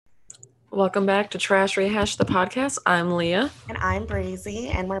Welcome back to Trash Rehash, the podcast. I'm Leah. And I'm Breezy,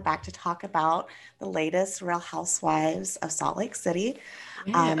 and we're back to talk about the latest Real Housewives of Salt Lake City.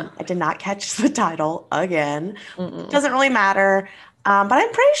 Yeah. I did not catch the title again. Mm-mm. Doesn't really matter. But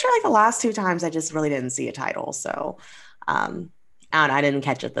I'm pretty sure like the last two times I just really didn't see a title. So um, and I didn't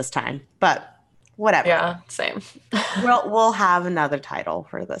catch it this time. But whatever. Yeah, same. We'll have another title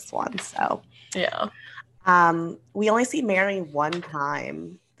for this one. So Yeah. we only see Mary one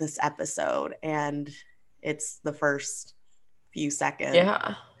time this episode, and it's the first few seconds.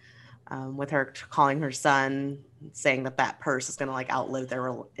 Yeah. With her calling her son, saying that that purse is going to like outlive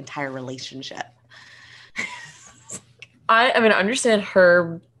their entire relationship. I understand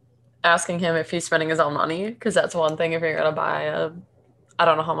her asking him if he's spending his own money, because that's one thing if you're gonna buy I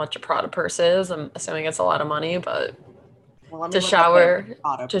don't know how much a Prada purse is. I'm assuming it's a lot of money, but Well, let me to look up what shower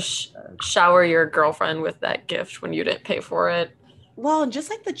Prada to purse is. shower your girlfriend with that gift when you didn't pay for it. Well, just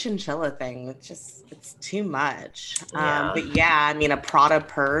like the chinchilla thing, it's too much. Yeah. But yeah, I mean a Prada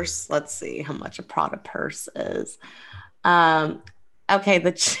purse. Let's see how much a Prada purse is. Um, okay,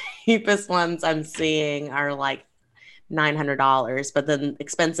 the cheapest ones I'm seeing are like $900, but then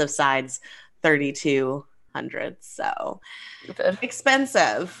expensive sides 3,200. So Stupid.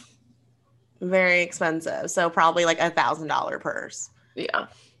 expensive, very expensive. So probably like $1,000 purse. Yeah.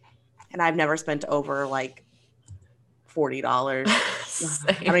 And I've never spent over like $40. I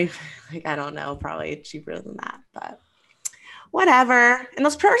Same. don't even, like I don't know, probably cheaper than that, but whatever. And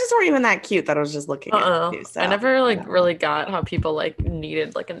those purses weren't even that cute that I was just looking at too. I So never like whatever. really got how people like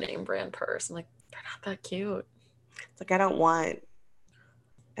needed like a name brand purse. I'm like, they're not that cute. It's like I don't want,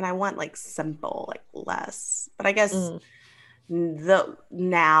 and I want like simple, like less. But I guess Mm, the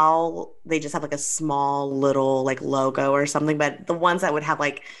now they just have like a small little like logo or something. But the ones that would have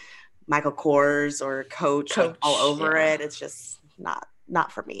like Michael Kors or Coach like all Coach, over yeah, it, it's just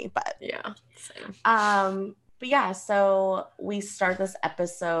not for me. But yeah, same. but yeah, so we start this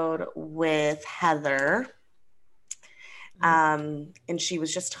episode with Heather. Mm, And she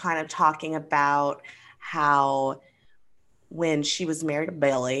was just kind of talking about how when she was married to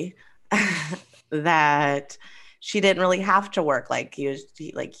Billy, that she didn't really have to work. Like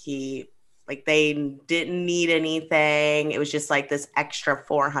like they didn't need anything. It was just like this extra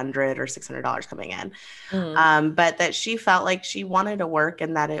 $400 or $600 coming in. mm, But that she felt like she wanted to work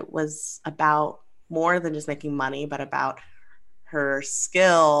and that it was about more than just making money, but about her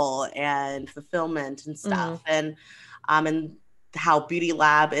skill and fulfillment and mm. stuff. And how Beauty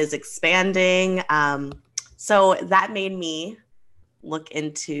Lab is expanding. So that made me look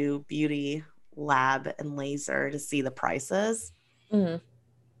into Beauty Lab and Laser to see the prices. Mm.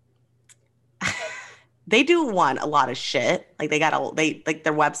 They do a lot of shit. Like they like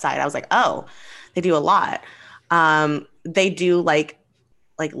their website. I was like, oh, they do a lot. They do like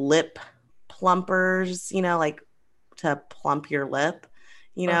lip plumpers, like to plump your lip.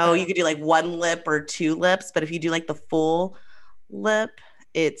 You Okay. could do like one lip or two lips, but if you do like the full lip,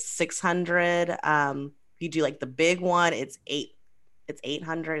 it's 600. If you do like the big one, it's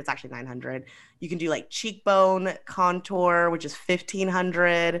 800. It's actually 900. You can do like cheekbone contour, which is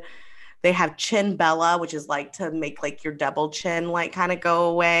 1,500. They have chin bella, which is like to make like your double chin like kind of go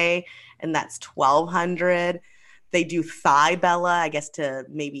away, and that's 1,200. They do thigh bella, I guess, to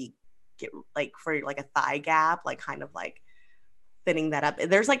maybe get like for like a thigh gap, like kind of like thinning that up.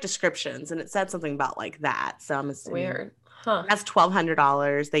 There's like descriptions, and it said something about like that. So I'm assuming Weird. Huh. that's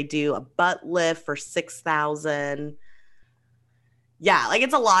 $1,200. They do a butt lift for 6,000. Yeah, like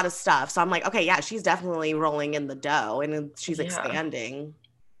it's a lot of stuff. So I'm like, okay, yeah, she's definitely rolling in the dough and she's Yeah. expanding.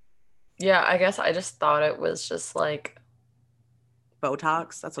 Yeah, I guess I just thought it was just like,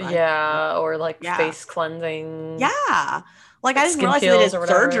 Botox, that's what I thought. yeah, or like Yeah. face cleansing, Yeah. Like I like didn't skin realize that they peels did or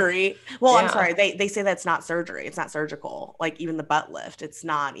whatever. surgery. Well, I'm Yeah. sorry. They say that's not surgery. It's not surgical. Like even the butt lift, it's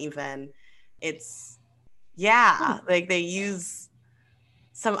not even it's Hmm. yeah, like they use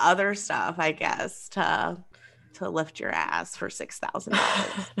some other stuff, I guess, to lift your ass for $6,000.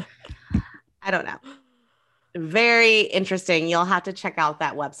 I don't know. Very interesting. You'll have to check out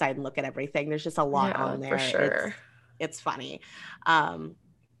that website and look at everything. There's just a lot Yeah, on for there. sure. It's funny. Um,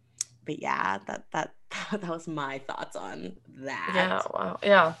 but yeah, that that was my thoughts on that. Yeah, wow.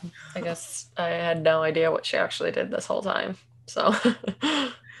 Yeah. I guess I had no idea what she actually did this whole time. So,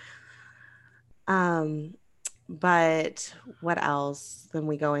 Um, but what else? Then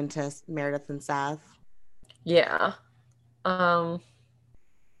we go into Meredith and Seth. yeah. Um,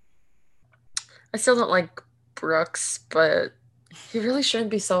 I still don't like Brooks, but he really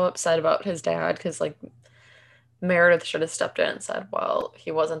shouldn't be so upset about his dad because, like, Meredith should have stepped in and said, well, he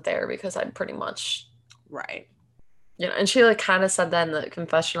wasn't there because I'd pretty much, Right. You know, and she like kind of said that in the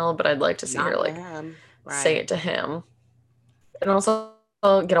confessional, but I'd like to see her Not to like him. say Right. it to him. And also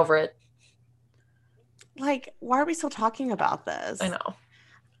get over it. Like, why are we still talking about I this? know.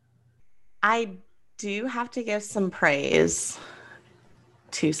 I do have to give some praise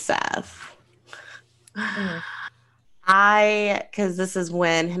to Seth. Mhm. Because this is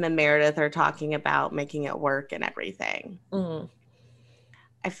when him and Meredith are talking about making it work and everything. Mhm.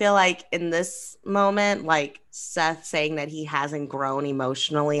 I feel like in this moment, like Seth saying that he hasn't grown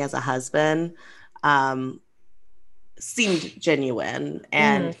emotionally as a husband, um, seemed genuine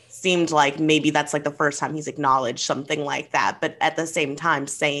and Mhm. seemed like maybe that's like the first time he's acknowledged something like that. But at the same time,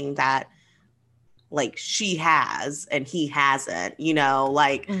 saying that like she has and he hasn't,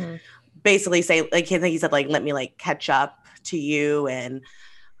 like Mhm. basically say like I think he said like let me like catch up to you and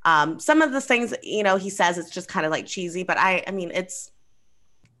some of the things he says it's just kind of like cheesy, but I mean it's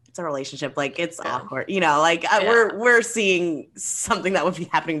a relationship, like it's Yeah. awkward, like Yeah. we're seeing something that would be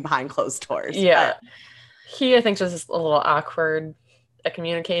happening behind closed doors, Yeah. but He, I think, just a little awkward at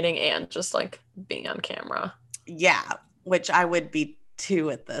communicating and just like being on camera. yeah, which I would be too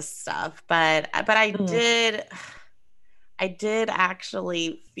with this stuff, but Mhm. I did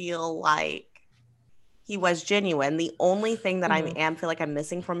actually feel like he was genuine. The only thing that I Mhm. am feel like I'm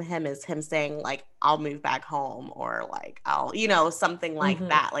missing from him is him saying like I'll move back home or like I'll something like Mhm.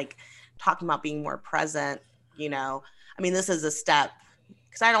 that, like talking about being more present. I mean, this is a step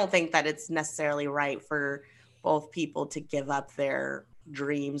because I don't think that it's necessarily right for both people to give up their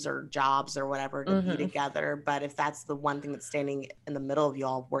dreams or jobs or whatever to be Mhm. together. But if that's the one thing that's standing in the middle of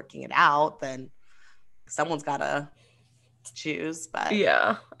y'all working it out, then someone's got to choose. But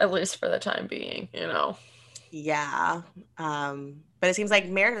Yeah, at least for the time being, you know. yeah. But it seems like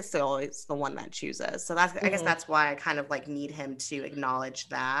Meredith's still always the one that chooses. So I guess Mhm. that's why I kind of like need him to acknowledge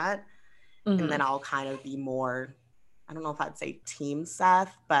that. And then Mhm. I'll kind of be more, I don't know if I'd say team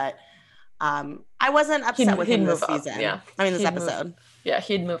Seth, but I wasn't upset with He'd him move this up. season. Yeah. I mean, this He'd move episode. yeah,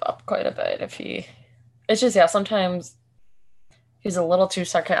 he'd move up quite a bit if he it's just yeah, sometimes he's a little too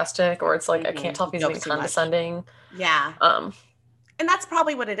sarcastic or it's like I can't tell if He he's being jokes too much. condescending. Yeah. Um And that's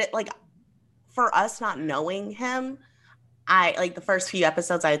probably what it is. Like for us not knowing him, I like the first few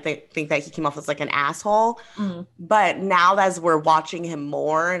episodes, I think that he came off as like an asshole. mhm. But now, as we're watching him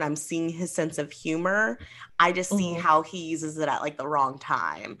more and I'm seeing his sense of humor, I just see Mhm. how he uses it at like the wrong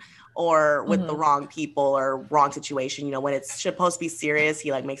time or with the Mhm. wrong people or wrong situation. When it's supposed to be serious,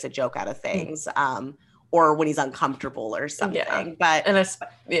 he like makes a joke out of things. Or when he's uncomfortable or Yeah. something. But And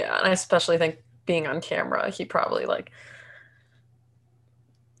yeah, and I especially think being on camera, he probably like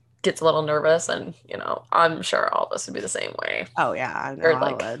gets a little nervous and, you know, I'm sure all of us would be the same way. oh yeah, I know Or I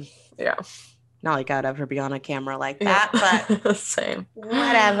like would. yeah. Not like I'd ever be on a camera like Yep. that, but Same.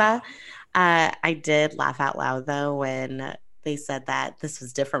 whatever. I did laugh out loud though when they said that this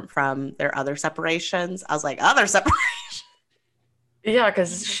was different from their other separations. I was like, other separation. Yeah,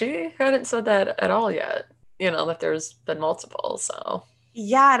 because she hadn't said that at all yet. You know, that there's been multiple, so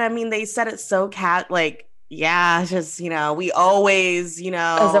Yeah, and I mean they said it so like, yeah, just we always,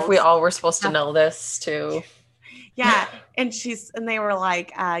 as if we all were supposed to have, know this too. yeah. And they were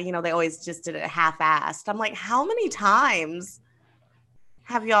like, they always just did it half-assed. I'm like, how many times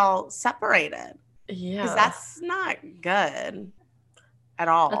have y'all separated? Because Yeah, that's not good at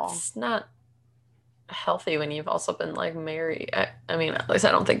all. that's not healthy when you've also been like married. I mean, at least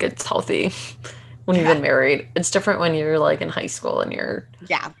I don't think it's healthy when you've Yeah. been married. It's different when you're like in high school and you're,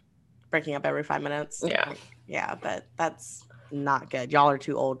 Yeah. Breaking up every 5 minutes. yeah, Like, yeah, but that's not good. Y'all are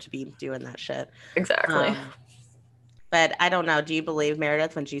too old to be doing that shit. exactly. Um, but I don't know. Do you believe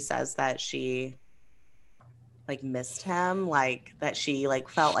Meredith when she says that she like missed him? Like that she like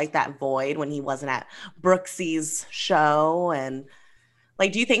felt like that void when he wasn't at Brooksy's show? And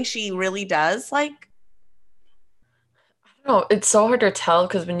like, do you think she really does like No, it's so hard to tell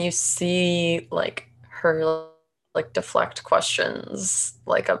because when you see like her like deflect questions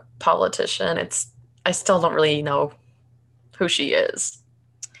like a politician, it's I still don't really know who she is.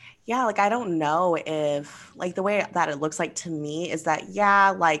 yeah, like I don't know if like the way that it looks like to me is that yeah,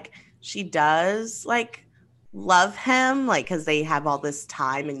 like she does like love him like cuz they have all this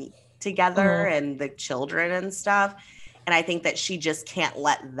time and together Mm-hmm. and the children and stuff. And I think that she just can't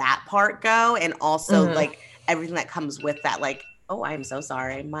let that part go and also Mm-hmm. like everything that comes with that like oh, I'm so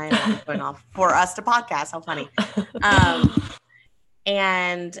sorry. My alarm's going off for us to podcast. How funny. Um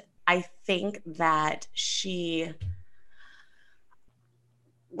and I think that she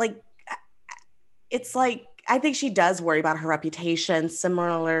like it's like I think she does worry about her reputation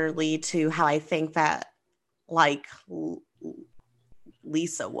similarly to how I think that like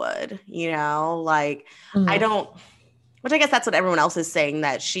Lisa would, like I Mm-hmm. don't which I guess that's what everyone else is saying,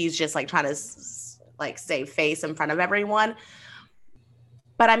 that she's just like trying to like save face in front of everyone.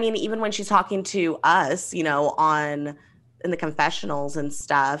 But I mean, even when she's talking to us, you know, on in the confessionals and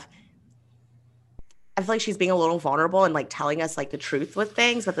stuff, I feel like she's being a little vulnerable and like telling us like the truth with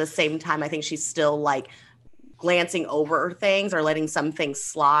things, but at the same time, I think she's still like glancing over things or letting some things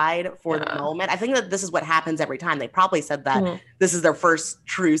slide for the Yeah. moment. I think that this is what happens every time. They probably said that Mhm. this is their first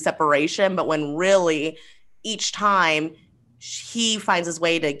true separation, but when really each time he finds his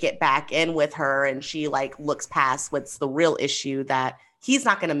way to get back in with her and she like looks past what's the real issue, that he's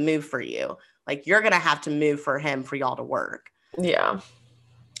not going to move for you. Like you're going to have to move for him for y'all to work. Yeah.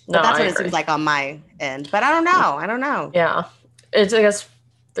 No, But that's I what it seems agree. like on my end. But I don't know. I don't know. Yeah. It's, I guess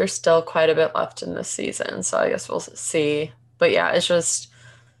there's still quite a bit left in this season, so I guess we'll see. But yeah, it's just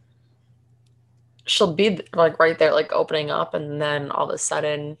she'll be like right there, like opening up, and then all of a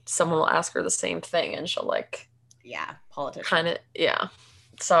sudden someone will ask her the same thing, and she'll like Yeah, politician. kind of, yeah.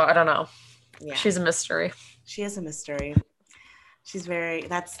 So I don't know. Yeah, She's a mystery. she is a mystery. She's very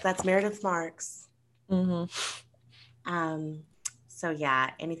that's Meredith Marks. Hmm. Um, so yeah,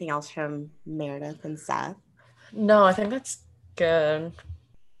 anything else from Meredith and Seth? No, I think that's good.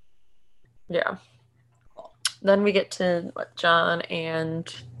 Yeah. Then we get to what, John and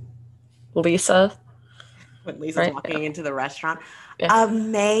Lisa, When Lisa's right? Yeah. walking into the restaurant. Yeah.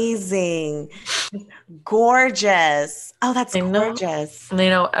 Amazing. Gorgeous. Oh, that's They know gorgeous. they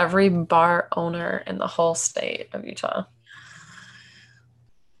know every bar owner in the whole state of Utah.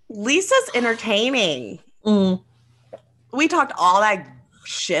 Lisa's entertaining. Mm. We talked all that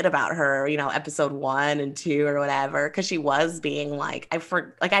shit about her, you know, episode 1 and 2 or whatever, because she was being like, I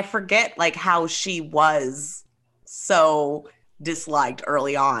forget like how she was so disliked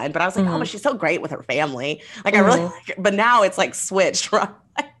early on, but I was like, oh, but Hmm. she's so great with her family. Like I really Hmm. like it. But now it's like switched, right?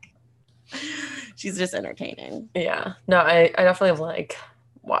 She's just entertaining. Yeah. No, I definitely like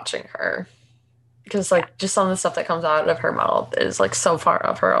watching her because Yeah. like just some of the stuff that comes out of her mouth is like so far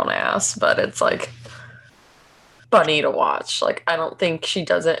up her own ass, but it's like funny to watch. Like I don't think she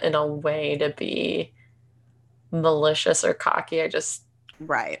does it in a way to be malicious or cocky. I just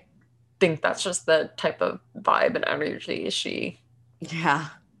Right. think that's just the type of vibe and energy she Yeah.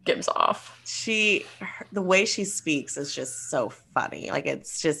 gives off. The way she speaks is just so funny. Like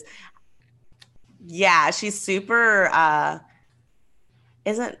it's just, yeah, she's super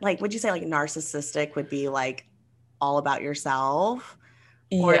isn't like, would you say like narcissistic would be like all about yourself?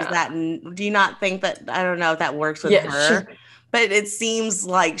 Or is Yeah. that, do you not think that, I don't know if that works with Yeah, she's her, but it seems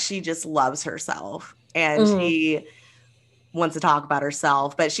like she just loves herself and mhm, she wants to talk about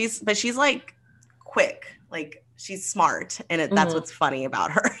herself, but she's like quick, like she's smart. And that's mhm, what's funny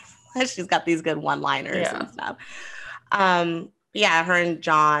about her. She's got these good one-liners and yeah. stuff. Yeah, her and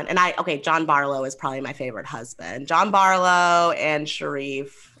John, okay, John Barlow is probably my favorite husband. John Barlow and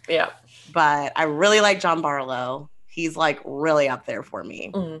Sharif, Yeah. but I really like John Barlow. He's like really up there for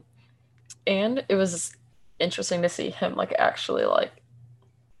me. Mhm. And it was interesting to see him like actually like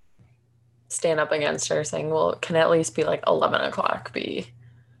stand up against her saying, well, it can at least be like 11 o'clock be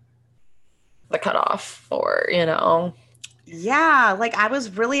the cutoff or, you know. Yeah, like I was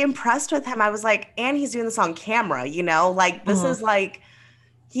really impressed with him. I was like, and he's doing this on camera, you know? Like this Mhm. is like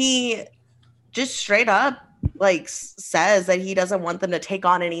he just straight up like says that he doesn't want them to take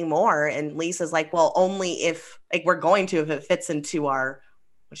on anymore. And Lisa's like, well, only if like we're going to, if it fits into our,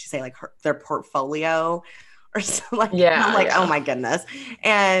 what she say, like their portfolio or something. Like, and I'm Yeah, like, oh yeah. my goodness.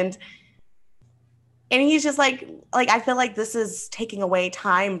 And he's just like I feel like this is taking away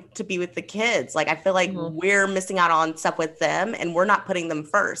time to be with the kids. Like I feel like Hmm. we're missing out on stuff with them and we're not putting them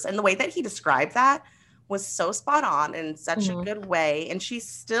first. And the way that he described that was so spot on in such a Hmm. good way. And she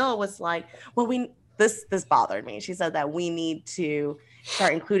still was like, well, this bothered me. She said that we need to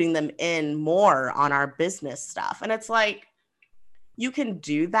start including them in more on our business stuff. And it's like, you can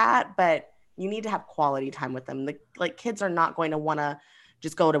do that, but you need to have quality time with them. Like kids are not going to want to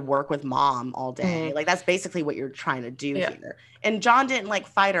just go to work with mom all day. Hmm. Like that's basically what you're trying to do Yeah, here. And John didn't like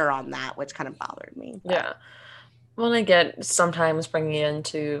fight her on that, which kind of bothered me. But yeah. Well, I get sometimes bringing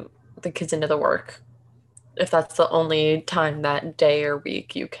into the kids into the work if that's the only time that day or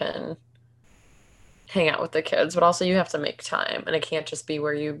week you can hang out with the kids, but also you have to make time, and it can't just be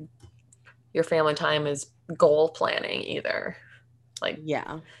where your family time is goal planning either. Like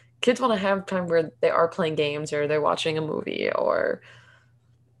yeah. kids want to have time where they are playing games or they're watching a movie or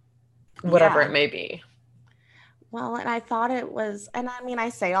whatever it Yeah. may be. Well, and I thought it was, and I mean, I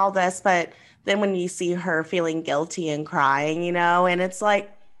say all this, but then when you see her feeling guilty and crying, you know, and it's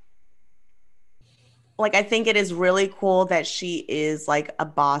like, like I think it is really cool that she is like a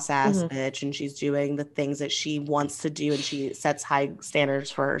boss ass Hmm. bitch and she's doing the things that she wants to do and she sets high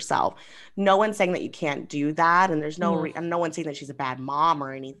standards for herself. No one's saying that you can't do that, and there's Hmm. no one's saying that she's a bad mom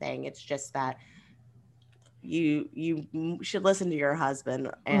or anything. It's just that you should listen to your husband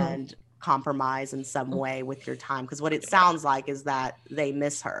Hmm. and compromise in some way with your time, because what it sounds like is that they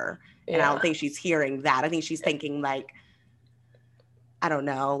miss her, and I don't Yeah. think she's hearing that. I think she's thinking like, I don't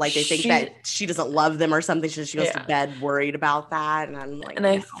know, like they think She, that she doesn't love them or something, so she goes to yeah. bed worried about that, and I'm like, And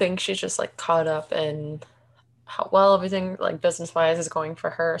I no. think she's just like caught up in how well everything like business wise is going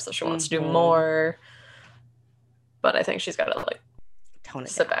for her. So she wants to do Mm-hmm. more. But I think she's got to like Tone it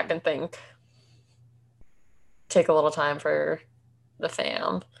sit back down. and think, take a little time for the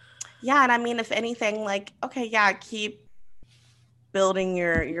fam. Yeah, and I mean, if anything, like, okay, yeah, keep building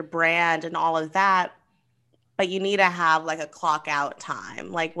your brand and all of that, but you need to have like a clock out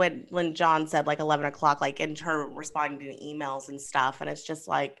time, like when John said like 11 o'clock, like in her responding to emails and stuff, and it's just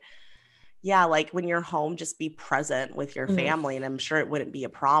like, yeah, like when you're home, just be present with your Mhm. family, and I'm sure it wouldn't be a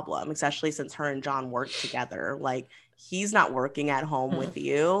problem, especially since her and John work together. Like he's not working at home Mhm. with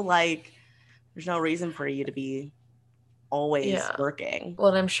you, like there's no reason for you to be always Yeah. working. Well,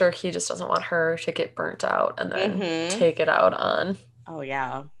 and I'm sure he just doesn't want her to get burnt out and then Mm-hmm. take it out on Oh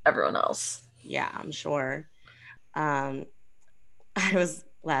yeah. everyone else. Yeah, I'm sure. um I was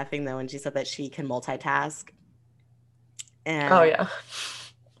laughing though when she said that she can multitask, Oh and yeah.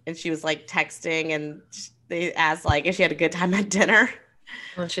 she was like texting, and they asked like if she had a good time at dinner.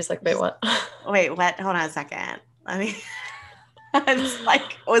 And she's like, wait, Just, what? wait, what? Hold on a second. I mean, it's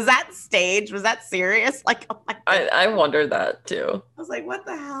like, was that staged? Was that serious? Like, oh my goodness. I wondered that too. I was like, what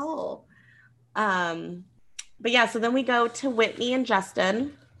the hell? Um, but yeah, so then we go to Whitney and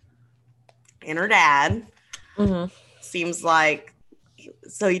Justin and her dad. Hmm. Seems like,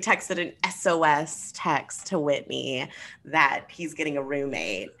 so he texted an SOS text to Whitney that he's getting a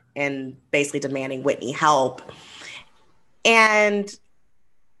roommate and basically demanding Whitney help. And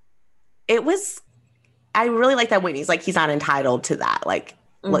it was, I really like that Whitney's like, he's not entitled to that. Like,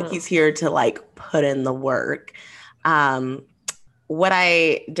 look, Hmm. he's here to like put in the work. Um, what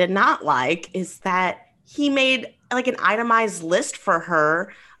I did not like is that he made like an itemized list for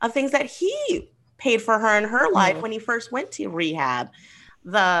her of things that he paid for her in her life Hmm. when he first went to rehab.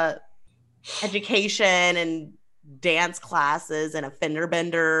 The education and dance classes and a fender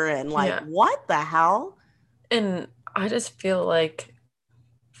bender and like, Yeah. what the hell? And I just feel like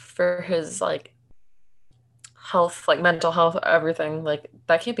for his like health, like mental health, everything, like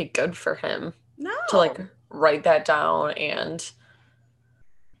that can't be good for him to like No. write that down. And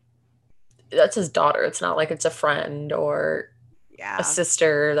that's his daughter. It's not like it's a friend or a Yeah.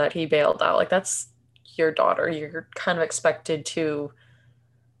 sister that he bailed out. Like that's your daughter. You're kind of expected to,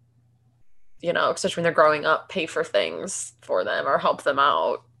 especially when they're growing up, pay for things for them or help them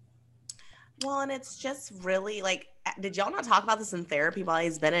out. Well, and it's just really like, did y'all not talk about this in therapy while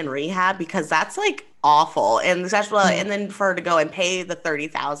he's been in rehab? Because that's like awful. And especially, Mm. and then for her to go and pay the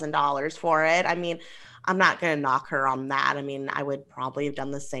 $30,000 for it. I mean, I'm not going to knock her on that. I mean, I would probably have done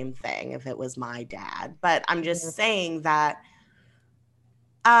the same thing if it was my dad. But I'm just saying that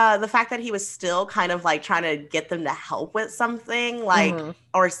the fact that he was still kind of like trying to get them to help with something, like, Mm-hmm.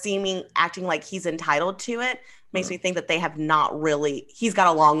 or seeming acting like he's entitled to it, makes Mm-hmm. me think that they have not really, he's got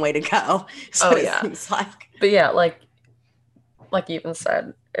a long way to go. So Oh it yeah. seems like. But yeah, like you even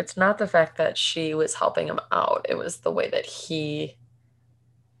said, it's not the fact that she was helping him out. It was the way that he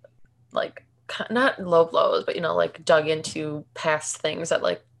like not low blows, but like dug into past things that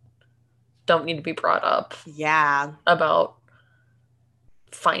like don't need to be brought up Yeah. about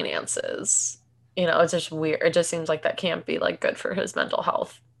finances. It's just weird. It just seems like that can't be like good for his mental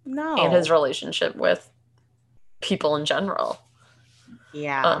health and his No. relationship with people in general.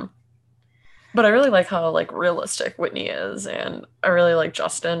 Yeah. Um, but I really like how like realistic Whitney is, and I really like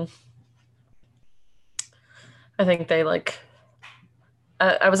Justin. I think they like.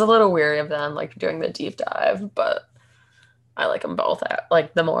 I was a little weary of them like doing the deep dive, but I like them both.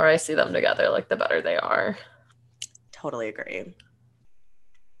 Like the more I see them together, like the better they are. Totally agree.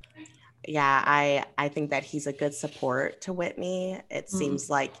 Yeah, I think that he's a good support to Whitney. It Mm. seems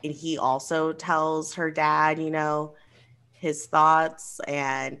like, and he also tells her dad, his thoughts,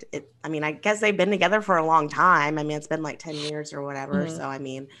 and it, I mean, I guess they've been together for a long time. I mean, it's been like 10 years or whatever. Mm. So I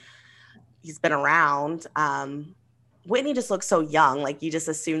mean, he's been around. Whitney just looks so young. Like you just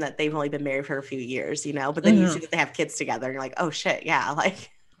assume that they've only been married for a few years, but then you see Mm-hmm. that they have kids together and you're like, oh shit, yeah,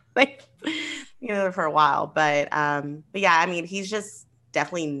 like like for a while. But yeah, I mean, he's just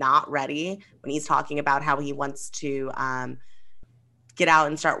definitely not ready when he's talking about how he wants to get out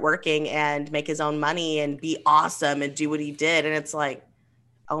and start working and make his own money and be awesome and do what he did. And it's like,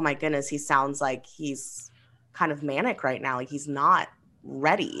 oh my goodness, he sounds like he's kind of manic right now. Like he's not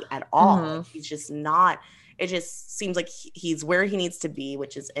ready at all. Like he's just not. It just seems like he's where he needs to be,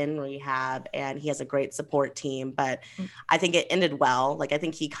 which is in rehab, and he has a great support team. But I think it ended well. Like I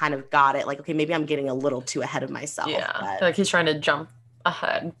think he kind of got it. Like, okay, maybe I'm getting a little too ahead of myself. Yeah, but like he's trying to jump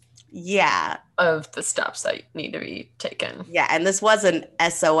ahead. Yeah, of the steps that need to be taken. Yeah, and this was an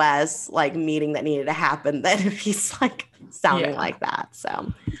SOS like meeting that needed to happen. Then if he's like sounding like that,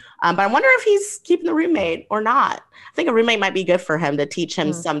 so. But I wonder if he's keeping the roommate or not. I think a roommate might be good for him to teach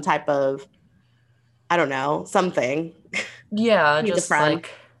him some type of, I don't know, something. Yeah, just like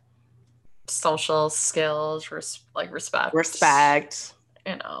social skills, like respect. Respect.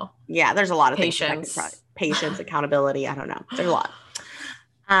 You know. Yeah, there's a lot of patience. Things. Patience, accountability. I don't know. There's a lot.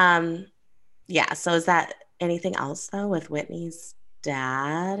 Yeah. So is that anything else though with Whitney's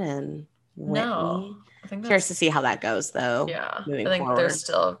dad and Whitney? No, I think curious to see how that goes though. Yeah, I think forward. There's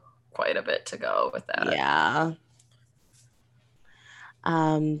still quite a bit to go with that. Yeah.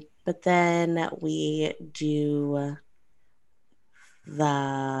 But then we do the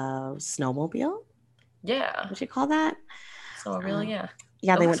snowmobile. Yeah. What you call that? Snowmobile, yeah.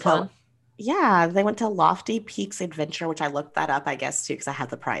 Yeah, they went to. Yeah, they went to Lofty Peaks Adventure, which I looked that up, I guess, too, because I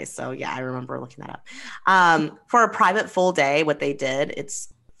had the price. So, yeah, I remember looking that up. For a private full day, what they did,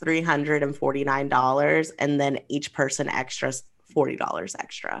 it's $349, and then each person extras $40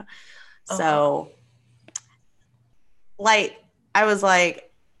 extra. So, like, I was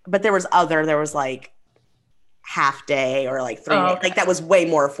like, but there was like half day or like 3 days. Like that was way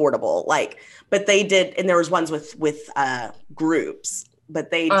more affordable. Like, but they did, and there was ones with groups. But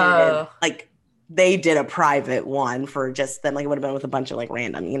they did they did a private one for just them. Like it would have been with a bunch of like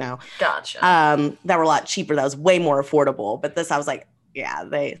random, you know. Gotcha. That were a lot cheaper. That was way more affordable. But this, I was like, yeah,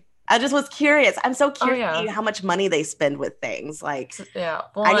 I just was curious. I'm so curious to see how much money they spend with things. Like, yeah,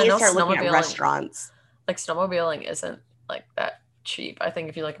 well, I need to start looking at restaurants. Like snowmobiling isn't like that cheap. I think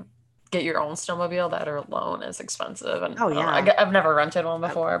if you like get your own snowmobile, that alone is expensive. And I've never rented one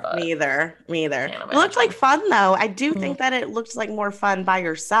before, but me either. It looked like fun though. I do think that it looks like more fun by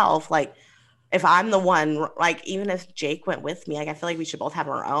yourself. Like if I'm the one, like even if Jake went with me, like I feel like we should both have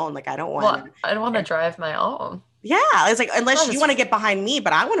our own. Like I don't want to drive my own. Yeah, it's like unless you want to get behind me,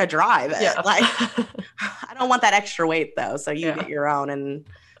 but I want to drive it. Yeah. Like I don't want that extra weight though. So you get your own and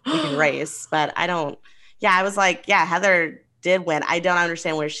we can race. But I don't. Yeah, I was like, yeah, Heather did win. I don't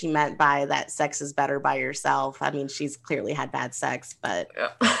understand what she meant by that sex is better by yourself. I mean, she's clearly had bad sex, but they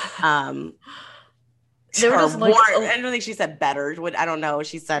were just like, I don't think she said better. I don't know.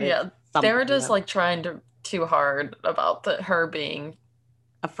 She said they were just like trying too hard about her being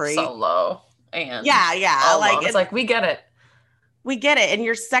afraid solo and like it's like we get it, and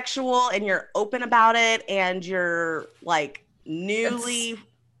you're sexual and you're open about it and you're like newly.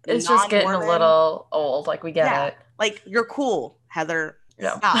 It's just getting a little old. Like we get it. Like you're cool, Heather.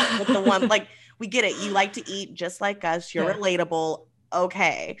 Yeah. Stop with the one. Like we get it. You like to eat just like us. You're relatable.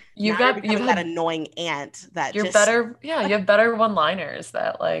 Okay. You've had that annoying aunt that you're better. Yeah, you have better one-liners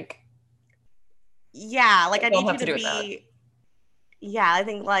that like. Yeah, like I need you to be. Yeah, I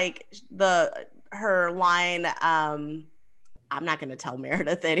think like her line. I'm not going to tell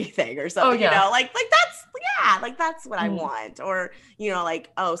Meredith anything or something. You know, like that's what I want. Or like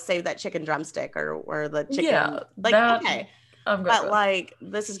save that chicken drumstick or the chicken. Yeah, like okay. But like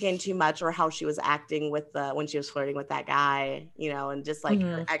this is getting too much, or how she was acting with when she was flirting with that guy, and just like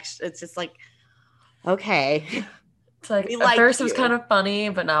it's just like okay. It's like at first it was kind of funny,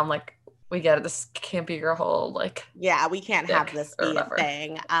 but now I'm like, we get it. This can't be your whole like. Yeah, we can't have this be a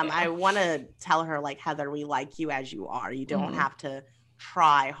thing. I want to tell her like, Heather, we like you as you are. You don't have to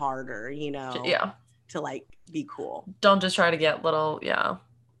try harder, Yeah. To like be cool. Don't just try to get little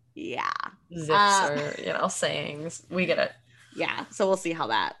zips or sayings. We get it. Yeah. So we'll see how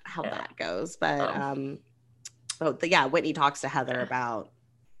that goes. But Whitney talks to Heather about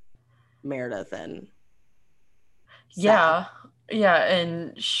Meredith and stuff. Yeah,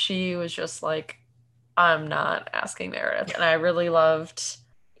 and she was just like, I'm not asking Meredith. And I really loved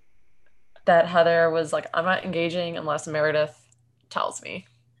that Heather was like, I'm not engaging unless Meredith tells me.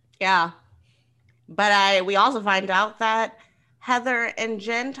 Yeah. But we also find out that Heather and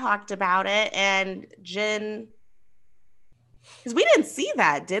Jen talked about it, and Jen, because we didn't see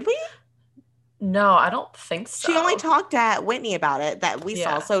that, did we? No, I don't think so. She only talked at Whitney about it that we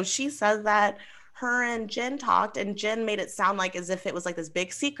saw. So she says that her and Jen talked, and Jen made it sound like as if it was like this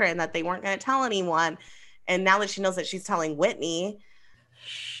big secret and that they weren't going to tell anyone. And now that she knows that she's telling Whitney,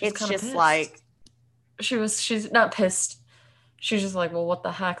 it's just pissed. Like she's not pissed. she's just like, well, what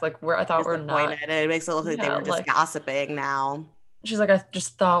the heck? Like, I thought we're not. Disappointed. It makes it look like they Yeah, were just like gossiping now. she's like, I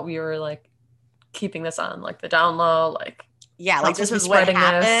just thought we were like keeping this on like the down low, like Yeah, not like this supposed to be is what spreading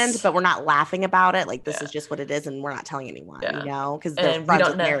happened, this. but we're not laughing about it. Like this Yeah, is just what it is, and we're not telling anyone, yeah, because they're and we friends don't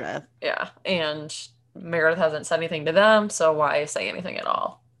with know. Meredith. Yeah, and Meredith hasn't said anything to them, so why say anything at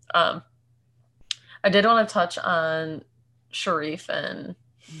all? I did want to touch on Sharif and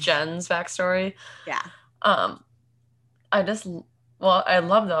Jen's backstory. Yeah. Um, I just, well, I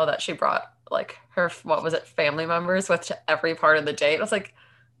love though that she brought like her, what was it, family members with to every part of the date. I was like,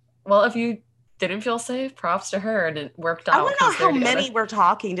 well, if you didn't feel safe, props to her, and it worked I out want to know because how they're together. many we're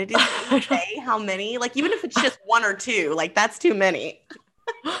talking. Did you say how many? Like, even if it's just one or two, like that's too many.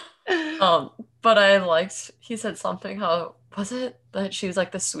 But I liked, he said something, how was it that she was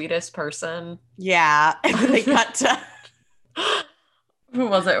like the sweetest person? Yeah. And then they cut to, Who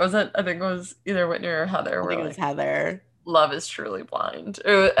was it? Was it, I think it was either Whitney or Heather, I where think it was like, Heather. love is truly blind.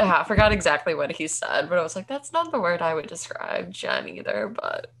 I forgot exactly what he said, but I was like, that's not the word I would describe Jen either.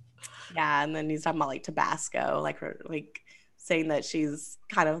 But Yeah. And then he's talking about like Tabasco, like saying that she's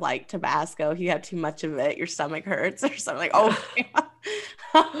kind of like Tabasco. If you have too much of it, your stomach hurts or something. Like, oh,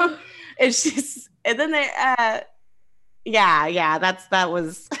 and then they, yeah, that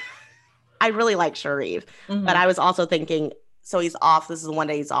was, I really like Sharif, mm-hmm. but I was also thinking, so he's off. This is the one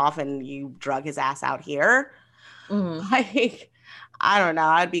day he's off, and you drug his ass out here. Mm-hmm. Like, I don't know.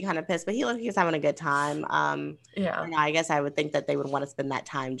 I'd be kind of pissed, but he looked like he's having a good time. Yeah. I guess I would think that they would want to spend that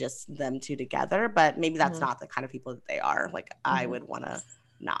time just them two together, but maybe that's mm-hmm. not the kind of people that they are. Like, mm-hmm. I would want to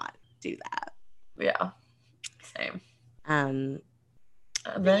not do that. Yeah. Same.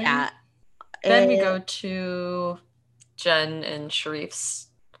 Then we go to Jen and Sharif's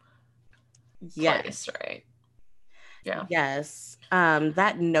place, right? Yeah. Yes.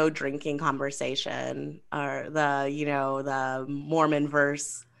 That no drinking conversation, or the Mormon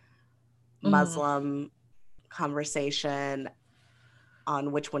versus Muslim conversation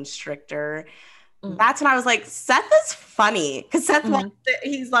on which one's stricter. That's when I was like, Seth is funny, because Seth,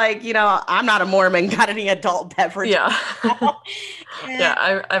 he's like, I'm not a Mormon, got any adult beverage. Yeah.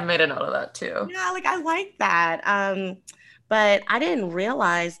 Yeah, I've made a note of that too. Yeah, like I like that. But I didn't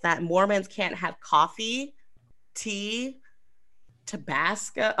realize that Mormons can't have coffee, tea,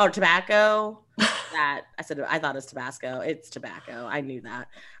 tobacco. That I thought it was Tabasco. It's tobacco. I knew that.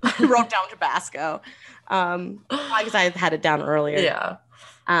 I wrote down Tabasco. Because I had it down earlier. Yeah.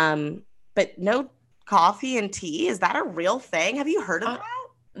 But no coffee and tea. Is that a real thing? Have you heard of that?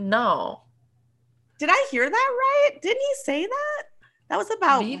 No. Did I hear that right? Didn't he say that? That was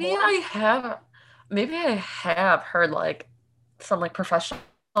about maybe I have heard like some like professional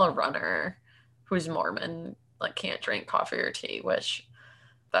runner who's Mormon like can't drink coffee or tea, which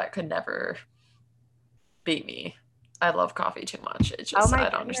that could never be me. I love coffee too much. It's just I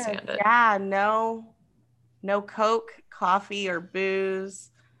don't understand it. Yeah, no Coke, coffee, or booze.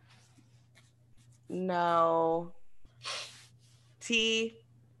 No tea,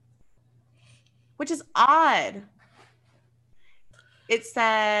 which is odd. It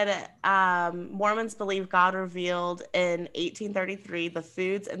said Mormons believe God revealed in 1833 the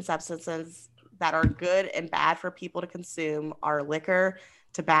foods and substances that are good and bad for people to consume are liquor,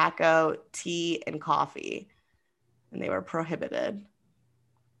 tobacco, tea, and coffee, and they were prohibited.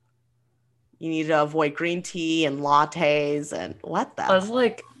 You need to avoid green tea and lattes and what the? That's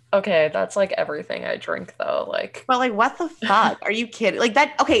like, okay, that's like everything I drink though. Like, but like, what the fuck? Are you kidding? Like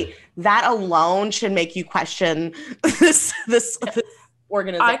that? Okay, that alone should make you question this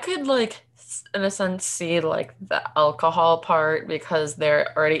organization. I could like, in a sense, see like the alcohol part, because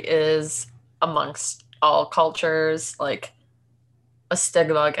there already is amongst all cultures like a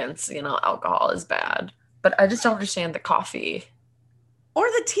stigma against alcohol is bad. But I just don't understand the coffee or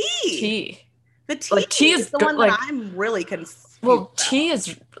the tea. The tea, like, tea is the good, one like, that I'm really confused. Well, tea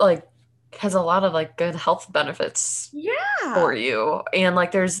is like has a lot of like good health benefits for you, and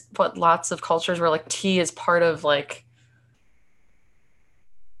like there's lots of cultures where like tea is part of like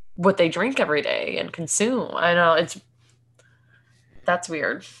what they drink every day and consume. I know that's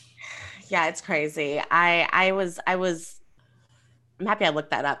weird. Yeah, it's crazy. I'm happy I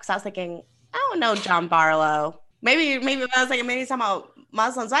looked that up, because I was thinking, I don't know John Barlow. Maybe I was thinking maybe talking about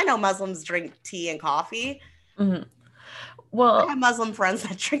Muslims. I know Muslims drink tea and coffee. Mm-hmm. Well, I have Muslim friends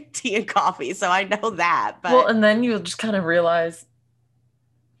that drink tea and coffee, so I know that. But well, and then you'll just kind of realize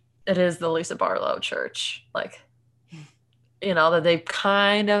it is the Lisa Barlow church, like, that they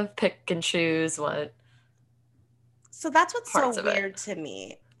kind of pick and choose what. So that's what's so weird to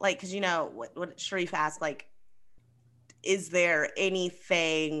me. Like, because what Sharif asked, like, is there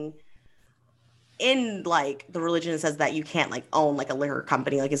anything in like the religion says that you can't like own like a liquor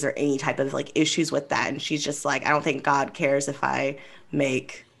company. Like, is there any type of like issues with that? And she's just like, I don't think God cares if I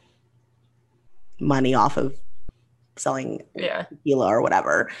make money off of selling Yeah. tequila or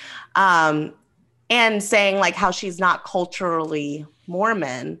whatever. Um, and saying like how she's not culturally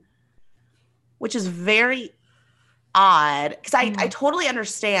Mormon, which is very odd because I totally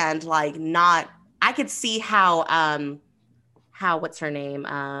understand like not I could see how what's her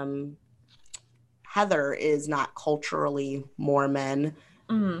name Heather is not culturally Mormon.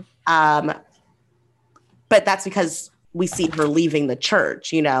 Mm. But that's because we see her leaving the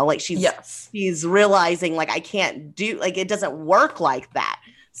church, you know, like she's realizing like I can't do like it doesn't work like that.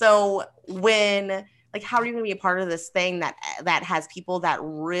 So when like how are you going to be a part of this thing that has people that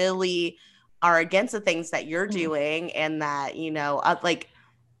really are against the things that you're doing and that, you know, like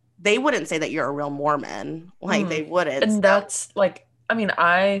they wouldn't say that you're a real Mormon. Like they wouldn't. And that's like, I mean,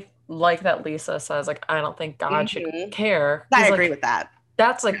 I like that Lisa says like I don't think God should care. I agree like, with that.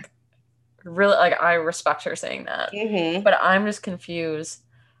 That's like really like I respect her saying that. But I'm just confused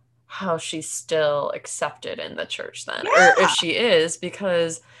how she's still accepted in the church then. Or if she is,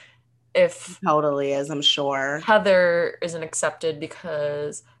 because if totally is, I'm sure. Heather isn't accepted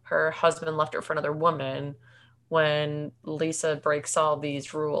because her husband left her for another woman when Lisa breaks all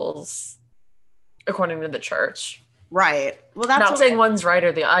these rules according to the church. Right. Well, that's not saying one's right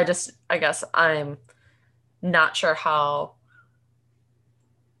or the I guess I'm not sure how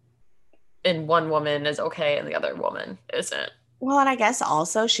in one woman is okay and the other woman isn't. Well, and I guess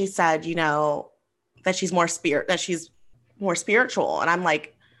also she said, you know, that she's more spiritual. And I'm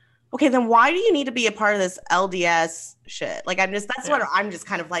like, okay, then why do you need to be a part of this LDS shit? Like, what I'm just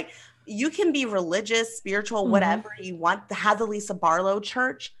kind of like, you can be religious, spiritual, whatever you want to have the Lisa Barlow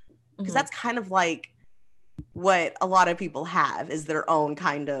church. Because that's kind of like what a lot of people have is their own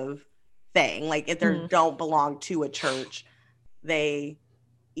kind of thing. Like if they don't belong to a church, they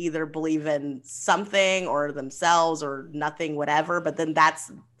either believe in something or themselves or nothing, whatever. But then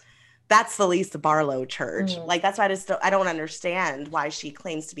that's the Lisa Barlow church. Like that's why I don't understand why she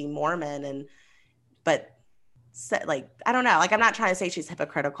claims to be Mormon but like I don't know. Like I'm not trying to say she's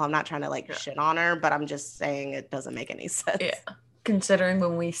hypocritical. I'm not trying to like shit on her, but I'm just saying it doesn't make any sense. Yeah. Considering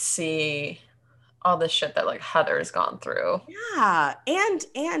when we see all the shit that like Heather's gone through. Yeah. And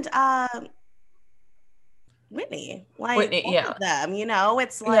Whitney, yeah, of them, you know,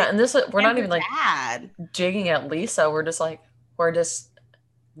 it's like and this we're not even like jigging at Lisa. We're just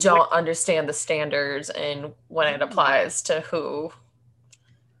don't understand the standards and when it applies to who.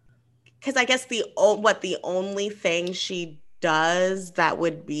 Because I guess the only thing she does that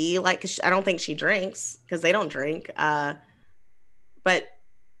would be like I don't think she drinks because they don't drink. But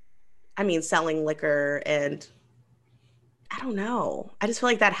I mean, selling liquor and I don't know. I just feel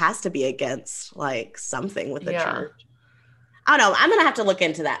like that has to be against like something with the church. I don't know. I'm gonna have to look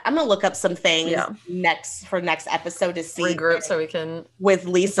into that. I'm gonna look up some things next episode to see regroup so we can with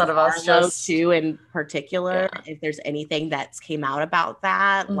Lisa Barlow too in particular if there's anything that's came out about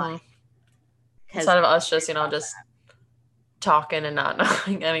that. Like instead of us just just talking and not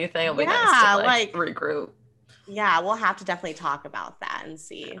knowing anything, it'll be nice to like regroup. Yeah, we'll have to definitely talk about that and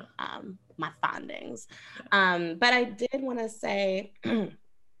see my findings. But I did want to say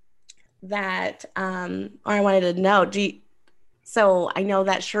that, or I wanted to know, so I know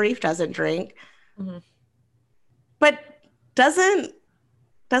that Sharif doesn't drink, but doesn't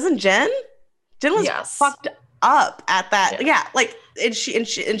Jen? Jen was fucked up at that. Yeah, like and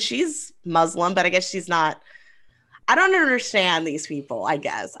she's Muslim, but I guess she's not. I don't understand these people. I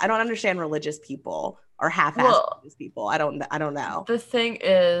guess I don't understand religious people. Or half-assed religious people. I don't know. The thing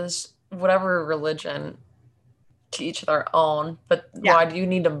is, whatever religion, to each their own. But why do you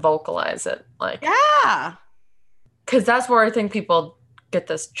need to vocalize it? Like, because that's where I think people get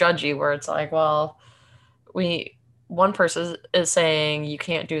this judgy, where it's like, well, one person is saying you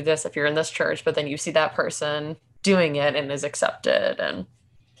can't do this if you're in this church, but then you see that person doing it and is accepted, and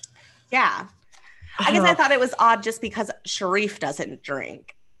I guess I thought it was odd just because Sharif doesn't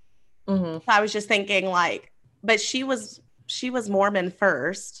drink. So I was just thinking like, but she was Mormon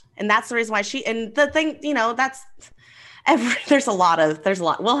first, and that's the reason why and the thing, you know, that's there's a lot.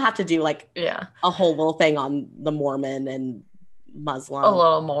 We'll have to do like a whole little thing on the Mormon and Muslim. A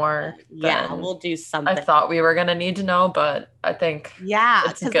little more. We'll do something. I thought we were gonna need to know, but I think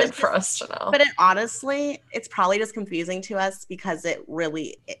it's good for us to know. But honestly, it's probably just confusing to us because it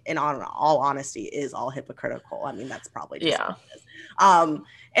really, in all honesty, is all hypocritical. I mean, that's probably just what it is.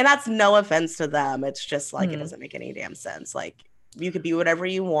 And that's no offense to them. It's just like it doesn't make any damn sense. Like you could be whatever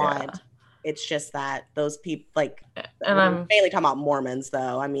you want. It's just that those people, like, And we're I'm mainly talking about Mormons,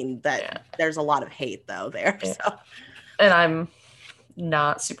 though. I mean, that yeah, there's a lot of hate, though, there. yeah. So, And I'm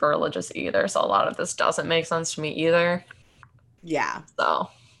not super religious either, so a lot of this doesn't make sense to me either. yeah. So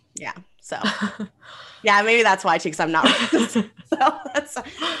Yeah. So, yeah, maybe that's why, too, because I'm not religious. So, that's,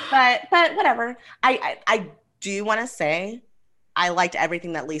 but whatever. I do want to say I liked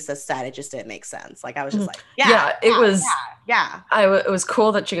everything that Lisa said. It just didn't make sense. Like, I was just like, yeah, yeah, it was yeah. it was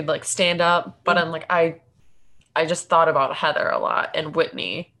cool that she could like stand up, but I'm like I just thought about Heather a lot and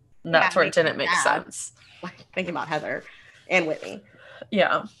Whitney, and Yeah, that's where it didn't make sense. Like, thinking about Heather and Whitney.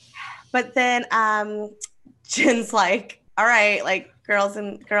 Yeah. But then Jen's like, all right, like girls are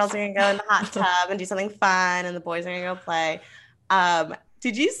gonna go in the hot tub and do something fun, and the boys are gonna go play.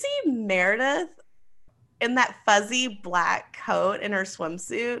 Did you see Meredith in that fuzzy black coat in her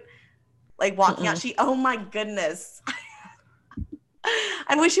swimsuit, like walking out? Oh my goodness.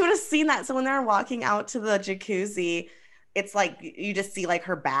 I wish you would have seen that. So when they're walking out to the jacuzzi, it's like you just see like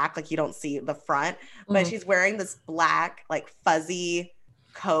her back, like you don't see the front, but she's wearing this black, like fuzzy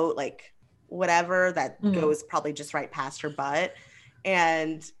coat, like whatever that goes probably just right past her butt.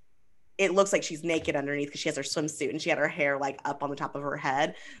 And it looks like she's naked underneath because she has her swimsuit and she had her hair like up on the top of her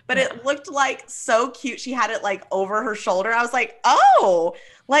head. But it looked like so cute. She had it like over her shoulder. I was like, oh,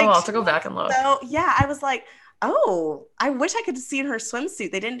 like I'll have to go back and look. So yeah, I was like, oh, I wish I could see in her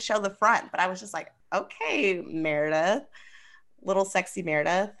swimsuit. They didn't show the front, but I was just like, okay, Meredith, little sexy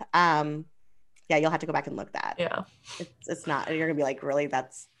Meredith. Yeah, you'll have to go back and look that. Yeah, it's not. You're gonna be like, really?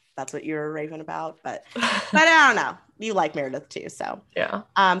 That's what you were raving about, but I don't know. You like Meredith too, so yeah.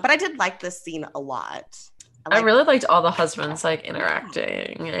 But I did like this scene a lot. I really liked all the husbands like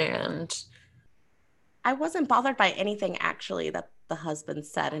interacting, and I wasn't bothered by anything actually that the husband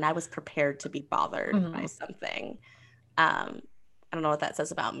said, and I was prepared to be bothered by something. I don't know what that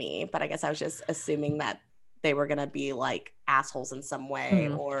says about me, but I guess I was just assuming that they were gonna be like assholes in some way,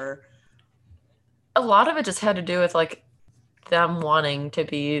 or a lot of it just had to do with like them wanting to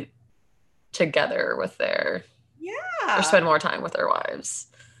be together with their or spend more time with their wives.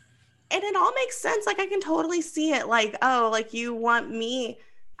 And it all makes sense. Like I can totally see it. Like, oh, like you want me,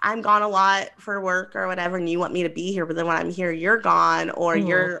 I'm gone a lot for work or whatever, and you want me to be here, but then when I'm here, you're gone or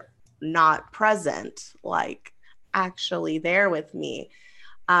you're not present, like actually there with me.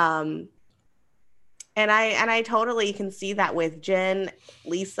 And I totally can see that with Jen,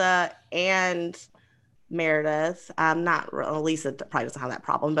 Lisa, and Meredith. Not Lisa probably doesn't have that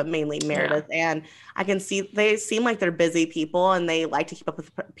problem, but mainly Meredith. Yeah. And I can see they seem like they're busy people and they like to keep up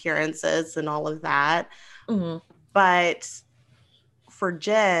with appearances and all of that. But for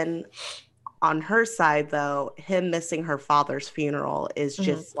Jen, on her side, though, him missing her father's funeral is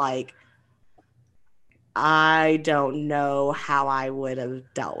just like, I don't know how I would have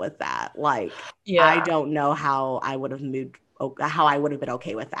dealt with that. Like, I don't know how I would have moved, how I would have been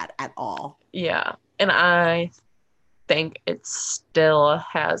okay with that at all. Yeah. And I think it still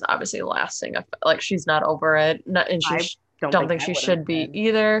has obviously lasting effect. Like she's not over it. And she don't think she should be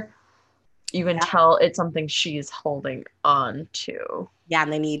either. You can tell it's something she's holding on to. Yeah,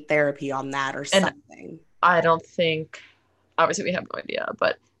 and they need therapy on that or something. I don't think, obviously we have no idea,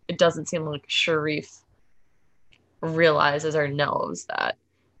 but it doesn't seem like Sharif realizes or knows that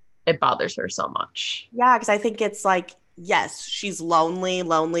it bothers her so much. Yeah, because I think it's like, yes, she's lonely,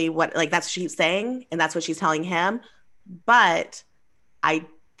 what, like that's what she's saying, and that's what she's telling him. But I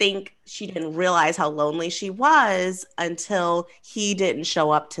think she didn't realize how lonely she was until he didn't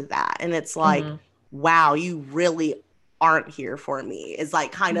show up to that. And it's like, wow, you really aren't here for me. It's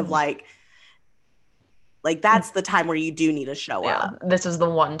like kind of like that's the time where you do need to show up. This is the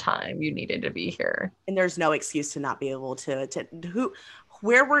one time you needed to be here. And there's no excuse to not be able to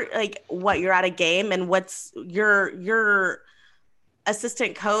where we're like, what, you're at a game and what's your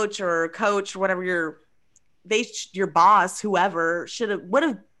assistant coach or whatever your boss, whoever would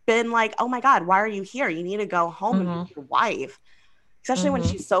have been like, oh my God, why are you here? You need to go home and be with your wife. Especially when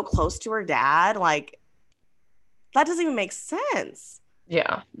she's so close to her dad. Like that doesn't even make sense.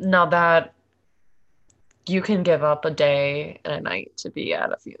 Yeah. Now that you can give up a day and a night to be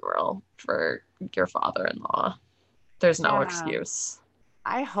at a funeral for your father-in-law. There's no excuse.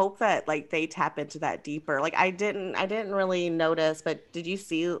 I hope that like they tap into that deeper. Like I didn't really notice, but did you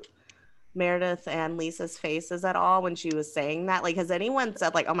see Meredith and Lisa's faces at all when she was saying that? Like, has anyone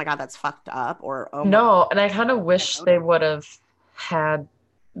said like, oh my God, that's fucked up? Or no, and I kind of wish they would have had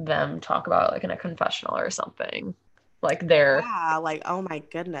them talk about it like in a confessional or something. Like like, oh my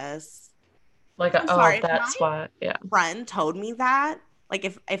goodness. Like, that's why. Yeah. Friend told me that. Like,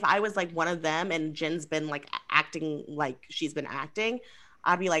 if I was like one of them and Jen's been like acting like she's been acting,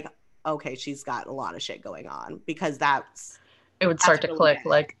 I'd be like, okay, she's got a lot of shit going on, because It would that's start to really click, it.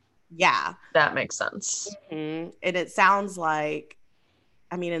 like, Yeah. that makes sense. And it sounds like,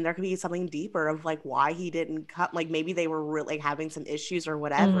 I mean, and there could be something deeper of like why he didn't cut. Like maybe they were really having some issues or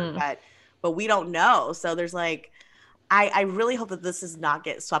whatever, Mm-hmm. but we don't know. So there's like, I really hope that this does not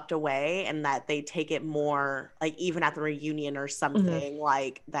get swept away, and that they take it more like even at the reunion or Mm-hmm. something,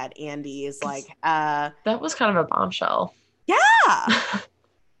 like that Andy is like, 'Cause that was kind of a bombshell. yeah.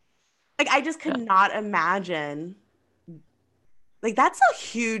 Like I just could Yeah. not imagine. Like that's a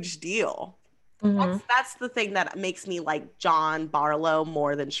huge deal. Mm-hmm. That's the thing that makes me like John Barlow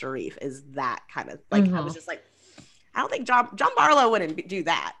more than Sharif, is that kind of like, I Mm-hmm. was just like, I don't think John Barlow wouldn't do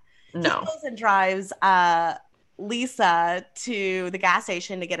that. He No. goes and drives Lisa to the gas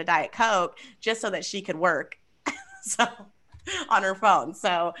station to get a Diet Coke just so that she could work. So on her phone.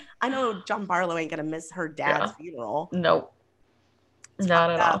 So I know John Barlow ain't gonna miss her dad's Yeah. funeral. Nope. It's Not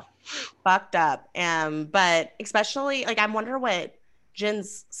fucked at up. all. Fucked up. But especially like I wonder what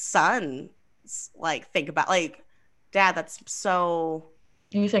Jen's sons like think about, like, dad, that's so,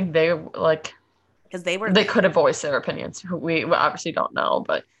 Do you think they like because they were they there. could have voiced their opinions? We obviously don't know,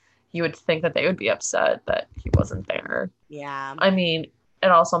 but you would think that they would be upset that he wasn't there. Yeah. I mean,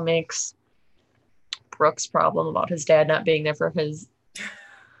 it also makes Brooks' problem about his dad not being there for his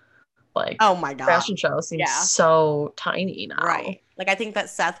like Oh my God. fashion show seems Yeah. so tiny now. Right. Like I think that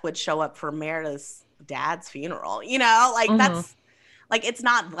Seth would show up for Meredith's dad's funeral, you know, like Mm-hmm. that's like, it's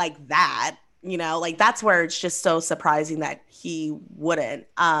not like that, you know, like that's where it's just so surprising that he wouldn't.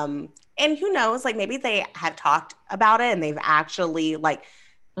 And who knows, like maybe they have talked about it and they've actually like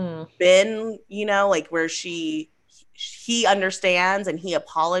Mm. been, you know, like where he understands and he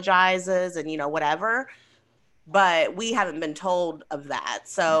apologizes and, you know, whatever, but we haven't been told of that.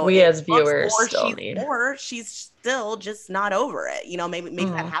 So We it as looks, viewers still need. or she's still just not over it. You know, maybe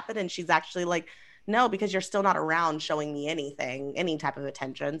that Mm. happened and she's actually like, no, because you're still not around showing me anything, any type of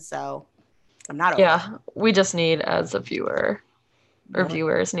attention. So I'm not over it. Yeah, we just need as a viewer I or want,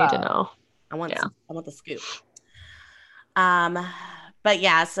 viewers need to know. Yeah. I want the scoop. Um, but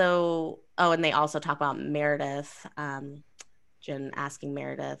yeah, so and they also talk about Meredith, Jen asking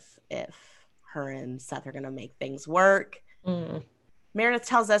Meredith if her and Seth are gonna make things work. Mm. Meredith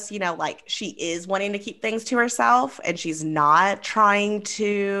tells us, you know, like she is wanting to keep things to herself and she's not trying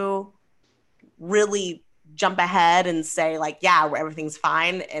to really jump ahead and say, like, yeah, everything's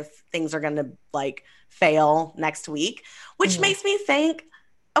fine if things are going to like fail next week, which Mm. makes me think,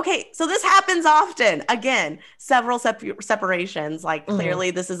 okay, so this happens often. Again, several separations. Like,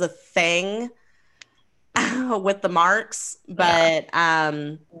 clearly, this is a thing with the Marks, Yeah.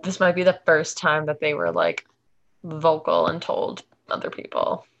 but This might be the first time that they were like vocal and told other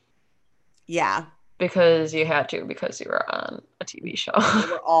people yeah, because you had to because you were on a TV show.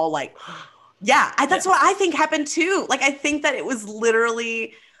 they were all like, yeah, that's what I think happened too. Like, I think that it was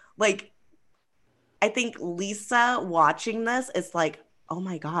literally like, I think Lisa watching this is like, oh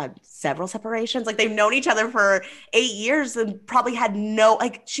my God, several separations. Like, they've known each other for 8 years and probably had no,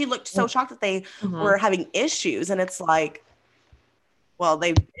 like, she looked so shocked that they Mm-hmm. were having issues. And it's like, well,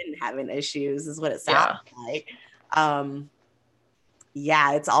 they've been having issues, is what it sounds Yeah. like.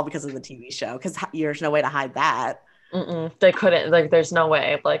 Yeah, it's all because of the TV show, because there's no way to hide that. Mm-mm. They couldn't, like, there's no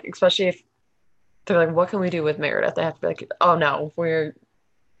way, like, especially if they're like, what can we do with Meredith? They have to be like, oh no,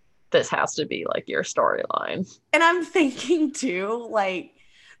 this has to be like your storyline. And I'm thinking too, like,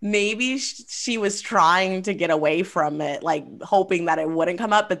 maybe she was trying to get away from it, like hoping that it wouldn't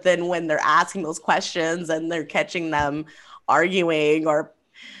come up. But then when they're asking those questions and they're catching them arguing or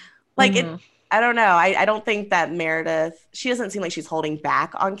like Mm-hmm. it, I don't know. I don't think that Meredith, she doesn't seem like she's holding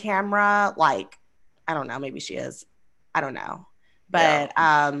back on camera. Like, I don't know, maybe she is. I don't know. But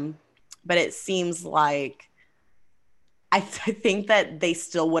it seems like I think that they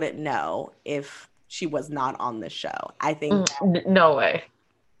still wouldn't know if she was not on the show. I think No way.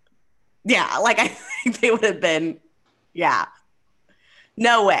 yeah, like I think they would have been, yeah,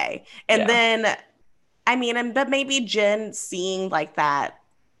 no way. And Yeah. then, I mean, but maybe Jen seeing like that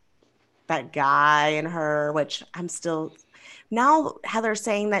guy in her, which I'm still now Heather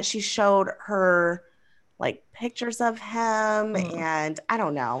saying that she showed her like pictures of him, and I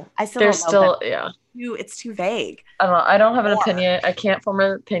don't know. I still There's don't know still, that yeah. it's too vague. I don't know. I don't have an More. opinion. I can't form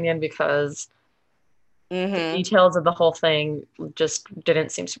an opinion because the details of the whole thing just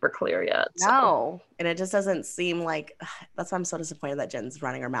didn't seem super clear yet. So. No. And it just doesn't seem like, that's why I'm so disappointed that Jen's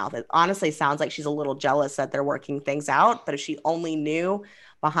running her mouth. It honestly sounds like she's a little jealous that they're working things out. But if she only knew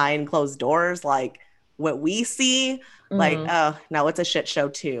behind closed doors, like what we see, like, Mhm. oh no, it's a shit show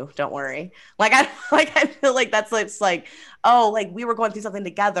too. Don't worry. Like I like I feel like that's it's like, oh, like we were going through something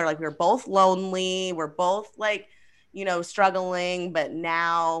together. Like we were both lonely. We're both like, struggling, but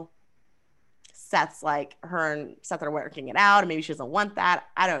now Seth's like her and Seth are working it out, and maybe she doesn't want that.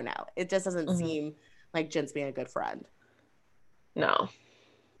 I don't know. It just doesn't Mhm. seem like Jen's being a good friend. No.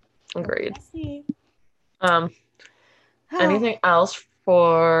 Agreed. We'll see. Um, anything else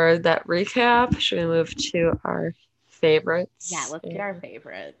for that recap? Should we move to our Yeah, favorites? let's get our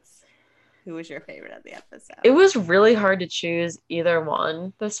favorites. Who was your favorite of the episode? It was really hard to choose either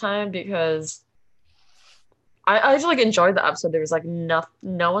one this time because I just like enjoyed the episode. There was like no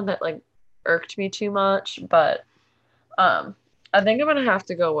one that like irked me too much, but um I think I'm gonna have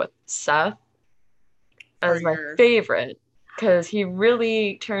to go with Seth For as my your favorite because he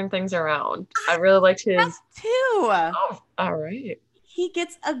really turned things around. I really liked his. too. Oh, all right. He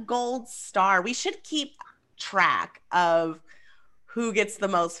gets a gold star. We should keep track of who gets the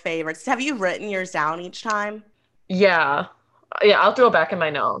most favorites. Have you written yours down each time? Yeah. Yeah, I'll throw it back in my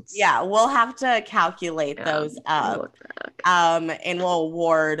notes. Yeah, we'll have to calculate Yeah, those let me up. look back. And we'll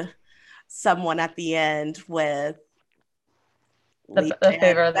award someone at the end with least The and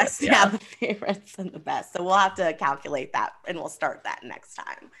favorite, best. Yeah, the favorites and the best. So we'll have to calculate that, and we'll start that next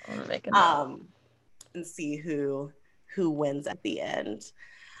time. I'm gonna make a note. And see who wins at the end.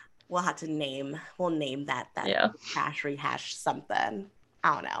 We'll have to name. We'll name that hash rehash something.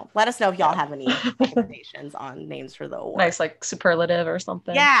 I don't know. Let us know if y'all have any recommendations on names for the award. Nice, like superlative or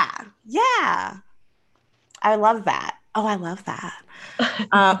something. Yeah. I love that. Oh, I love that.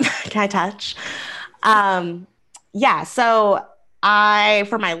 Can I touch? Yeah. So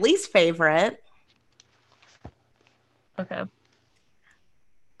for my least favorite, Okay.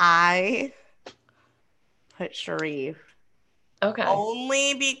 I put Sharif. Okay.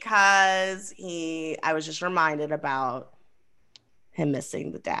 Only because I was just reminded about him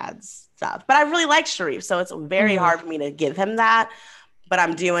missing the dad's stuff. But I really like Sharif, so it's very hard for me to give him that. But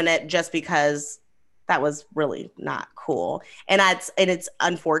I'm doing it just because that was really not cool. And it's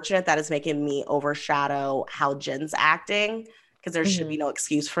unfortunate that it's making me overshadow how Jen's acting because there should be no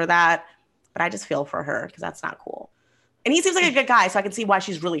excuse for that. But I just feel for her because that's not cool. And he seems like a good guy, so I can see why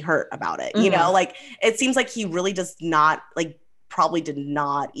she's really hurt about it. Like it seems like he really does not probably did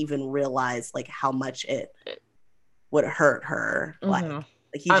not even realize how much it would hurt her. I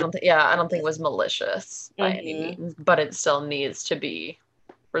don't think it was malicious by any means, but it still needs to be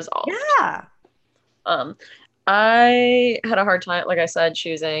resolved. Yeah. I had a hard time, like I said,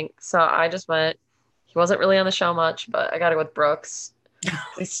 choosing. So I just went, he wasn't really on the show much, but I got to go with Brooks.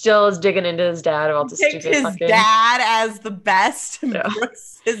 He still is digging into his dad about the stupid his fucking dad as the best, and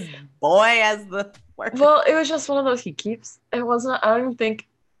Brooks his boy as the worst. Well, it was just one of those it wasn't, I don't even think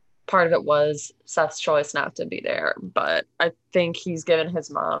part of it was Seth's choice not to be there, but I think he's given his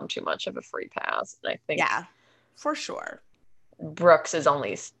mom too much of a free pass. And I think yeah, for sure. Brooks is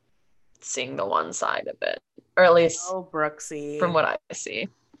only seeing the one side of it, or at least Brooksy, from what I see.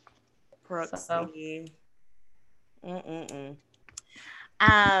 Brooksy.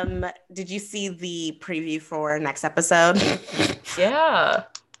 Did you see the preview for next episode? Yeah.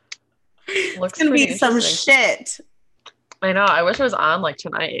 Looks gonna be some shit. I know. I wish it was on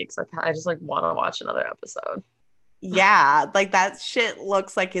tonight because I just want to watch another episode. Yeah, that shit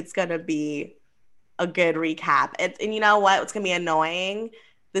looks like it's gonna be a good recap. And you know what? It's gonna be annoying.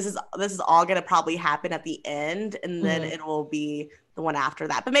 This is all gonna probably happen at the end, and then it will be the one after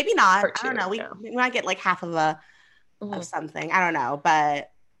that. But maybe not. I don't know. We might get half of of something. I don't know,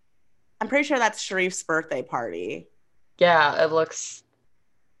 but I'm pretty sure that's Sharif's birthday party. Yeah, it looks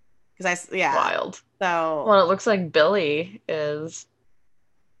wild. So it looks like Billy is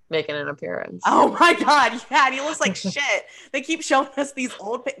making an appearance. Oh my god, yeah, and he looks like shit. They keep showing us these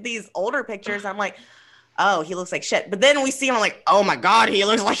older pictures. I'm like, oh, he looks like shit. But then we see him, I'm like, oh my god, he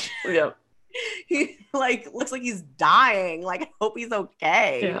looks like yeah. He looks like he's dying. I hope he's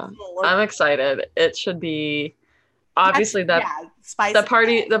okay. Yeah. I'm excited. It should be obviously the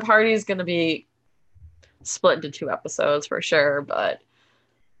party is gonna be split into 2 episodes for sure, but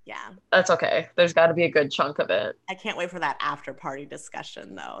yeah, that's okay. There's got to be a good chunk of it. I can't wait for that after party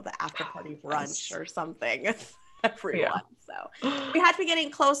discussion though, the after party brunch or something. Everyone. Yeah. So we had to be getting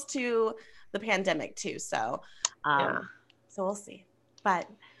close to the pandemic too. So so we'll see. But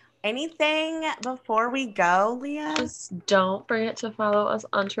anything before we go, Leah? Just don't forget to follow us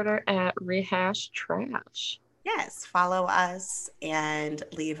on Twitter at Rehash Trash. Yes, follow us and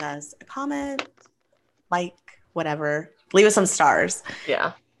leave us a comment, whatever. Leave us some stars.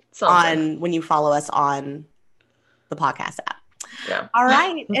 Yeah. When you follow us on the podcast app. Yeah. All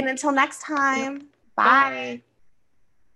right. And until next time, bye. Bye.